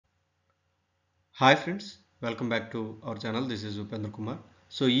Hi friends, welcome back to our channel. This is Upendra Kumar.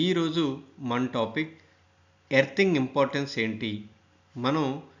 So ఈరోజు మన topic earthing importance ఏంటి, మనం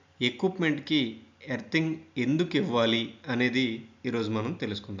ఎక్విప్మెంట్కి earthing ఎందుకు ఇవ్వాలి అనేది ఈరోజు మనం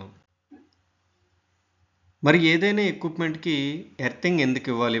తెలుసుకుందాం. మరి ఏదైనా ఎక్విప్మెంట్కి ఎర్తింగ్ ఎందుకు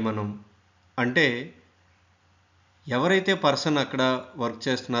ఇవ్వాలి మనం అంటే, ఎవరైతే పర్సన్ అక్కడ వర్క్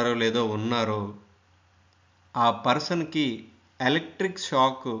చేస్తున్నారో లేదో ఉన్నారో ఆ పర్సన్కి ఎలక్ట్రిక్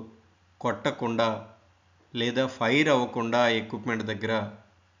షాక్ కొట్టకుండా లేదా ఫైర్ అవ్వకుండా ఎక్విప్మెంట్ దగ్గర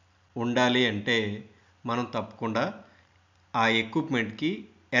ఉండాలి అంటే మనం తప్పకుండా ఆ ఎక్విప్మెంట్కి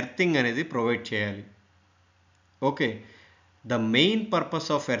ఎర్తింగ్ అనేది ప్రొవైడ్ చేయాలి. Okay, the main purpose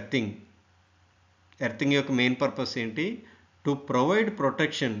of earthing యొక్క మెయిన్ పర్పస్ ఏంటి? To provide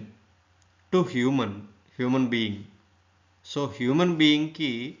protection to human being. So human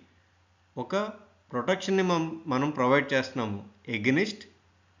బీయింగ్కి ఒక ప్రొటెక్షన్ని మనం ప్రొవైడ్ చేస్తున్నాము against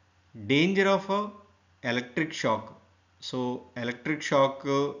danger of electric shock. So electric shock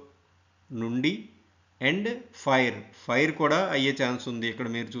నుండి అండ్ ఫైర్ కూడా అయ్యే ఛాన్స్ ఉంది ఇక్కడ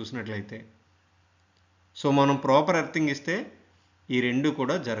మీరు చూసినట్లయితే. సో మనం ప్రాపర్ ఎర్తింగ్ ఇస్తే ఈ రెండు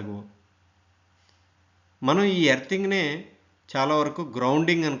కూడా జరగవు. మనం ఈ ఎర్తింగ్నే చాలా వరకు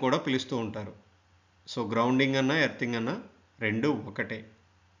గ్రౌండింగ్ అని కూడా పిలుస్తూ ఉంటారు. సో గ్రౌండింగ్ అన్న ఎర్తింగ్ అన్న రెండు ఒకటే.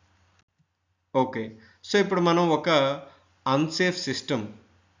 ఓకే, సో ఇప్పుడు మనం ఒక అన్సేఫ్ సిస్టమ్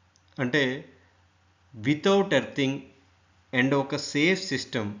అంటే వితౌట్ ఎర్తింగ్ అండ్ ఒక safe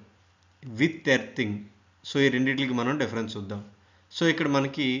system with earthing, so ఈ రెండింటికి మనం డిఫరెన్స్ చూద్దాం. సో ఇక్కడ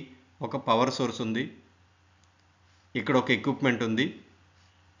మనకి ఒక పవర్ సోర్స్ ఉంది, ఇక్కడ ఒక ఎక్విప్మెంట్ ఉంది,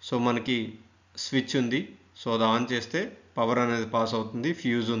 సో మనకి స్విచ్ ఉంది. సో అది ఆన్ చేస్తే పవర్ అనేది పాస్ అవుతుంది.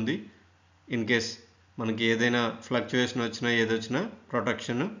 ఫ్యూజ్ ఉంది, ఇన్ కేస్ మనకి ఏదైనా ఫ్లక్చుయేషన్ వచ్చినా ఏదొచ్చినా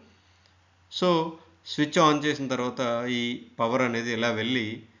ప్రొటెక్షన్. సో స్విచ్ ఆన్ చేసిన తర్వాత ఈ పవర్ అనేది ఇలా వెళ్ళి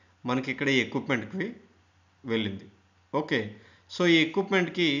మనకి ఇక్కడ ఈ ఎక్విప్మెంట్కి వెళ్ళింది. ఓకే, సో ఈ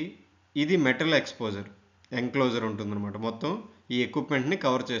ఎక్విప్మెంట్కి ఇది మెటల్ ఎంక్లోజర్ ఉంటుందన్నమాట, మొత్తం ఈ ఎక్విప్మెంట్ని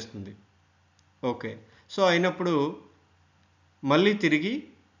కవర్ చేస్తుంది. ఓకే, సో అయినప్పుడు మళ్ళీ తిరిగి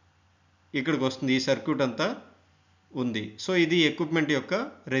ఇక్కడికి వస్తుంది, ఈ సర్క్యూట్ అంతా ఉంది. సో ఇది ఎక్విప్మెంట్ యొక్క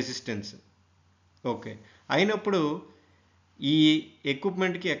రెసిస్టెన్స్. ఓకే, అయినప్పుడు ఈ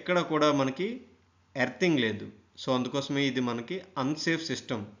ఎక్విప్మెంట్కి ఎక్కడ కూడా మనకి ఎర్తింగ్ లేదు. సో అందుకోసమే ఇది మనకి అన్సేఫ్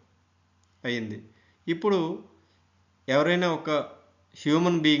సిస్టమ్ అయింది. ఇప్పుడు ఎవరైనా ఒక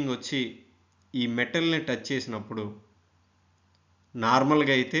హ్యూమన్ బీయింగ్ వచ్చి ఈ మెటల్ని టచ్ చేసినప్పుడు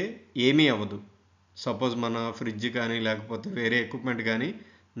నార్మల్గా అయితే ఏమీ అవ్వదు. సపోజ్ మన ఫ్రిడ్జ్ కానీ లేకపోతే వేరే ఎక్విప్మెంట్ కానీ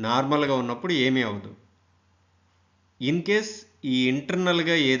నార్మల్గా ఉన్నప్పుడు ఏమీ అవ్వదు. ఇన్ కేస్ ఈ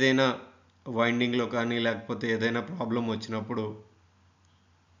ఇంటర్నల్గా ఏదైనా వైండింగ్లో కానీ లేకపోతే ఏదైనా ప్రాబ్లం వచ్చినప్పుడు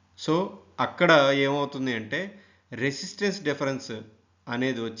సో అక్కడ ఏమవుతుంది అంటే రెసిస్టెన్స్ డిఫరెన్స్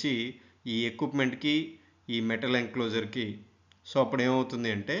అనేది వచ్చి ఈ ఎక్విప్మెంట్కి ఈ మెటల్ ఎంక్లోజర్కి, సో అప్పుడు ఏమవుతుంది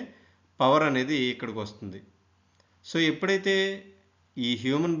అంటే పవర్ అనేది ఇక్కడికి వస్తుంది. సో ఎప్పుడైతే ఈ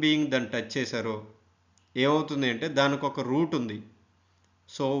హ్యూమన్ బీయింగ్ దాన్ని టచ్ చేశారో ఏమవుతుంది అంటే దానికి ఒక రూట్ ఉంది.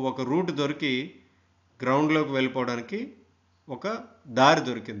 సో ఒక రూట్ దొరికి గ్రౌండ్లోకి వెళ్ళిపోవడానికి ఒక దారి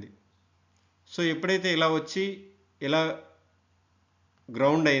దొరికింది. సో ఎప్పుడైతే ఇలా వచ్చి ఇలా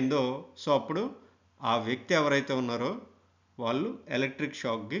గ్రౌండ్ అయిందో సో అప్పుడు ఆ వ్యక్తి ఎవరైతే ఉన్నారో వాళ్ళు ఎలక్ట్రిక్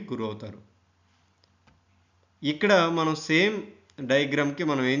షాక్కి గురవుతారు. ఇక్కడ మనం సేమ్ డయాగ్రామ్కి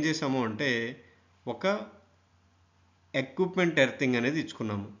మనం ఏం చేసాము అంటే ఒక ఎక్విప్మెంట్ ఎర్తింగ్ అనేది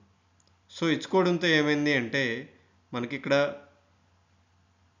ఇచ్చుకున్నాము. సో ఇచ్చుకోవడంతో ఏమైంది అంటే మనకి ఇక్కడ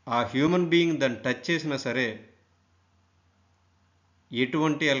ఆ హ్యూమన్ బీయింగ్ దాన్ని టచ్ చేసినా సరే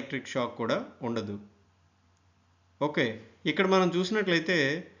ఎటువంటి ఎలక్ట్రిక్ షాక్ కూడా ఉండదు. ఓకే, ఇక్కడ మనం చూసినట్లయితే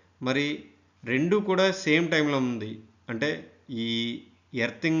మరి రెండు కూడా సేమ్ టైంలో ఉంది. అంటే ఈ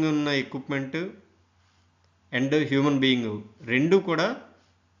ఎర్తింగ్ ఉన్న ఎక్విప్మెంట్ అండ్ హ్యూమన్ బీయింగ్ రెండు కూడా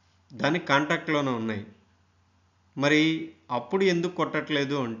దాని కాంటాక్ట్లోనే ఉన్నాయి. మరి అప్పుడు ఎందుకు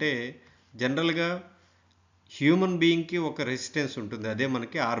కొట్టట్లేదు అంటే జనరల్గా హ్యూమన్ బీయింగ్కి ఒక రెసిస్టెన్స్ ఉంటుంది, అదే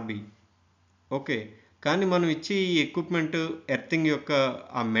మనకి ఆర్బీ. ఓకే, కానీ మనం ఇచ్చి ఈ ఎక్విప్మెంట్ ఎర్తింగ్ యొక్క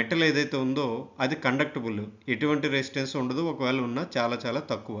ఆ మెటల్ ఏదైతే ఉందో అది కండక్టబుల్, ఎటువంటి రెసిస్టెన్స్ ఉండదు, ఒకవేళ ఉన్నా చాలా చాలా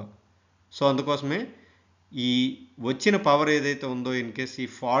తక్కువ. సో అందుకోసమే ఈ వచ్చిన పవర్ ఏదైతే ఉందో ఇన్ కేస్ ఈ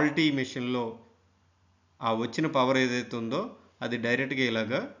ఫాల్టీ మెషిన్లో ఆ వచ్చిన పవర్ ఏదైతే ఉందో అది డైరెక్ట్గా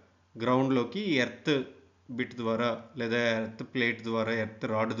ఇలాగా గ్రౌండ్లోకి ఎర్త్ బిట్ ద్వారా లేదా ఎర్త్ ప్లేట్ ద్వారా ఎర్త్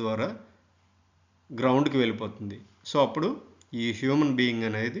రాడ్ ద్వారా గ్రౌండ్కి వెళ్ళిపోతుంది. సో అప్పుడు ఈ హ్యూమన్ బీయింగ్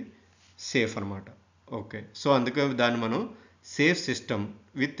అనేది సేఫ్ అనమాట. ఓకే, సో అందుకే దాన్ని మనం సేఫ్ సిస్టమ్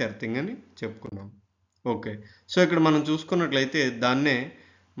విత్ ఎర్తింగ్ అని చెప్పుకున్నాం. ఓకే, సో ఇక్కడ మనం చూసుకున్నట్లయితే దాన్నే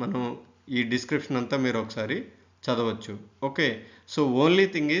మనం ఈ డిస్క్రిప్షన్ అంతా మీరు ఒకసారి చదవచ్చు. Okay, so only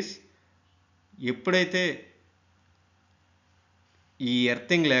thing is ఎప్పుడైతే ఈ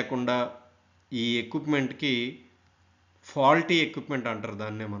ఎర్తింగ్ లేకుండా ఈ ఎక్విప్మెంట్కి ఫాల్టీ ఎక్విప్మెంట్ అంటారు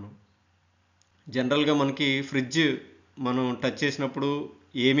దాన్నే మనం. జనరల్గా మనకి ఫ్రిడ్జ్ మనం టచ్ చేసినప్పుడు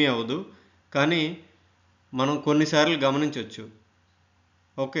ఏమీ అవ్వదు, కానీ మనం కొన్నిసార్లు గమనించవచ్చు.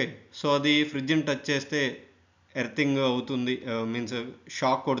 ఓకే, సో అది ఫ్రిడ్జ్ని టచ్ చేస్తే ఎర్తింగ్ అవుతుంది, మీన్స్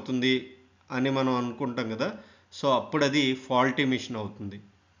షాక్ కొడుతుంది అని మనం అనుకుంటాం కదా. సో అప్పుడు అది ఫాల్టీ మిషన్ అవుతుంది.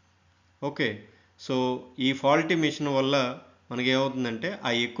 ఓకే, సో ఈ ఫాల్టీ మిషన్ వల్ల మనకి ఏమవుతుందంటే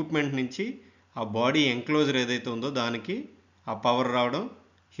ఆ ఎక్విప్మెంట్ నుంచి ఆ బాడీ ఎంక్లోజర్ ఏదైతే ఉందో దానికి ఆ పవర్ రావడం,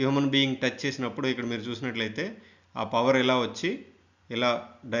 హ్యూమన్ బీయింగ్ టచ్ చేసినప్పుడు ఇక్కడ మీరు చూసినట్లయితే ఆ పవర్ ఇలా వచ్చి ఇలా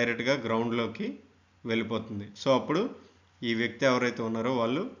డైరెక్ట్గా గ్రౌండ్లోకి వెళ్ళిపోతుంది. సో అప్పుడు ఈ వ్యక్తి ఎవరైతే ఉన్నారో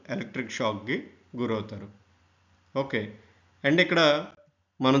వాళ్ళు ఎలక్ట్రిక్ షాక్కి గురవుతారు. ఓకే, అండ్ ఇక్కడ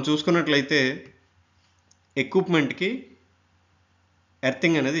మనం చూసుకున్నట్లయితే ఎక్విప్మెంట్కి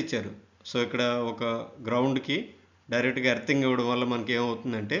ఎర్తింగ్ అనేది ఇచ్చారు. సో ఇక్కడ ఒక గ్రౌండ్కి డైరెక్ట్గా ఎర్తింగ్ ఇవ్వడం వల్ల మనకి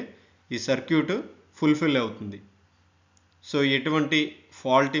ఏమవుతుందంటే ఈ సర్క్యూట్ ఫుల్ఫిల్ అవుతుంది. సో ఎటువంటి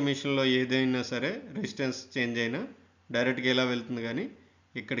ఫాల్టీ మిషన్లో ఏదైనా సరే రెసిస్టెన్స్ చేంజ్ అయినా డైరెక్ట్గా ఇలా వెళ్తుంది, కానీ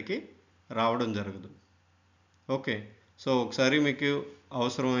ఇక్కడికి రావడం జరగదు. ఓకే, సో ఒకసారి మీకు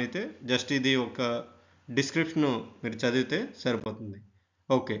అవసరం అయితే జస్ట్ ఇది ఒక డిస్క్రిప్షన్ మీరు చదివితే సరిపోతుంది.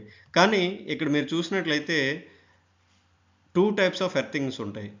 ఓకే, కానీ ఇక్కడ మీరు చూసినట్లయితే 2 టైప్స్ ఆఫ్ ఎర్తింగ్స్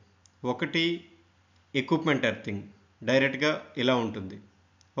ఉంటాయి. ఒకటి ఎక్విప్మెంట్ ఎర్తింగ్, డైరెక్ట్గా ఇలా ఉంటుంది.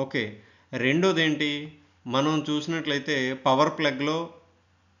 ఓకే, రెండోది ఏంటి, మనం చూసినట్లయితే పవర్ ప్లగ్లో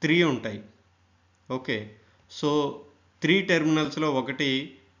 3 ఉంటాయి. ఓకే, సో 3 టెర్మినల్స్లో ఒకటి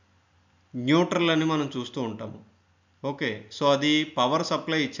న్యూట్రల్ అని మనం చూస్తూ ఉంటాము. ఓకే, సో అది పవర్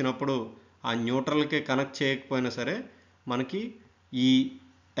సప్లై ఇచ్చినప్పుడు ఆ న్యూట్రల్కి కనెక్ట్ చేయకపోయినా సరే మనకి ఈ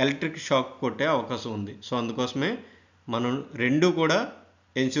ఎలక్ట్రిక్ షాక్ కొట్టే అవకాశం ఉంది. సో అందుకోసమే మనం రెండు కూడా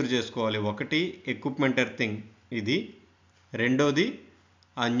ఎన్ష్యూర్ చేసుకోవాలి. ఒకటి ఎక్విప్మెంట్ ఎర్తింగ్ ఇది, రెండోది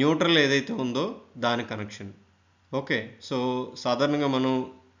ఆ న్యూట్రల్ ఏదైతే ఉందో దాని కనెక్షన్. ఓకే, సో సాధారణంగా మనం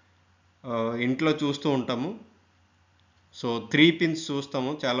ఇంట్లో చూస్తూ ఉంటాము. సో 3 పిన్స్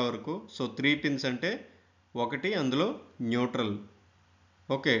చూస్తాము చాలా వరకు. సో 3 పిన్స్ అంటే ఒకటి అందులో న్యూట్రల్.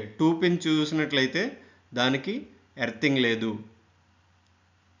 ఓకే, 2 పిన్ చూసినట్లయితే దానికి ఎర్తింగ్ లేదు,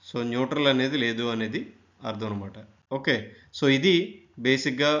 సో న్యూట్రల్ అనేది లేదు అనేది అర్థం అనమాట. ఓకే, సో ఇది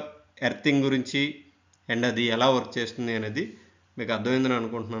బేసిక్గా ఎర్తింగ్ గురించి అండ్ అది ఎలా వర్క్ చేస్తుంది అనేది మీకు అర్థమైందని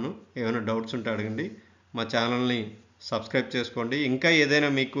అనుకుంటున్నాను. ఏమైనా డౌట్స్ ఉంటే అడగండి. మా ఛానల్ని సబ్స్క్రైబ్ చేసుకోండి. ఇంకా ఏదైనా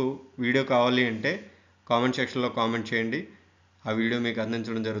మీకు వీడియో కావాలి అంటే కామెంట్ సెక్షన్లో కామెంట్ చేయండి, ఆ వీడియో మీకు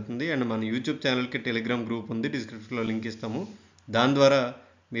అందించడం జరుగుతుంది. అండ్ మన యూట్యూబ్ ఛానల్కి టెలిగ్రామ్ గ్రూప్ ఉంది, డిస్క్రిప్షన్లో లింక్ ఇస్తాము. దాని ద్వారా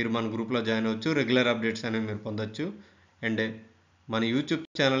మీరు మన గ్రూప్లో జాయిన్ అవ్వచ్చు, రెగ్యులర్ అప్డేట్స్ అనేవి మీరు పొందొచ్చు. అండ్ మన యూట్యూబ్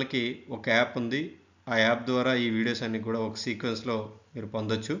ఛానల్కి ఒక యాప్ ఉంది, ఆ యాప్ ద్వారా ఈ వీడియోస్ అన్నీ కూడా ఒక సీక్వెన్స్లో మీరు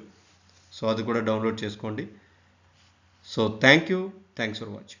పొందొచ్చు. సో అది కూడా డౌన్లోడ్ చేసుకోండి. So thanks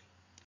for watching.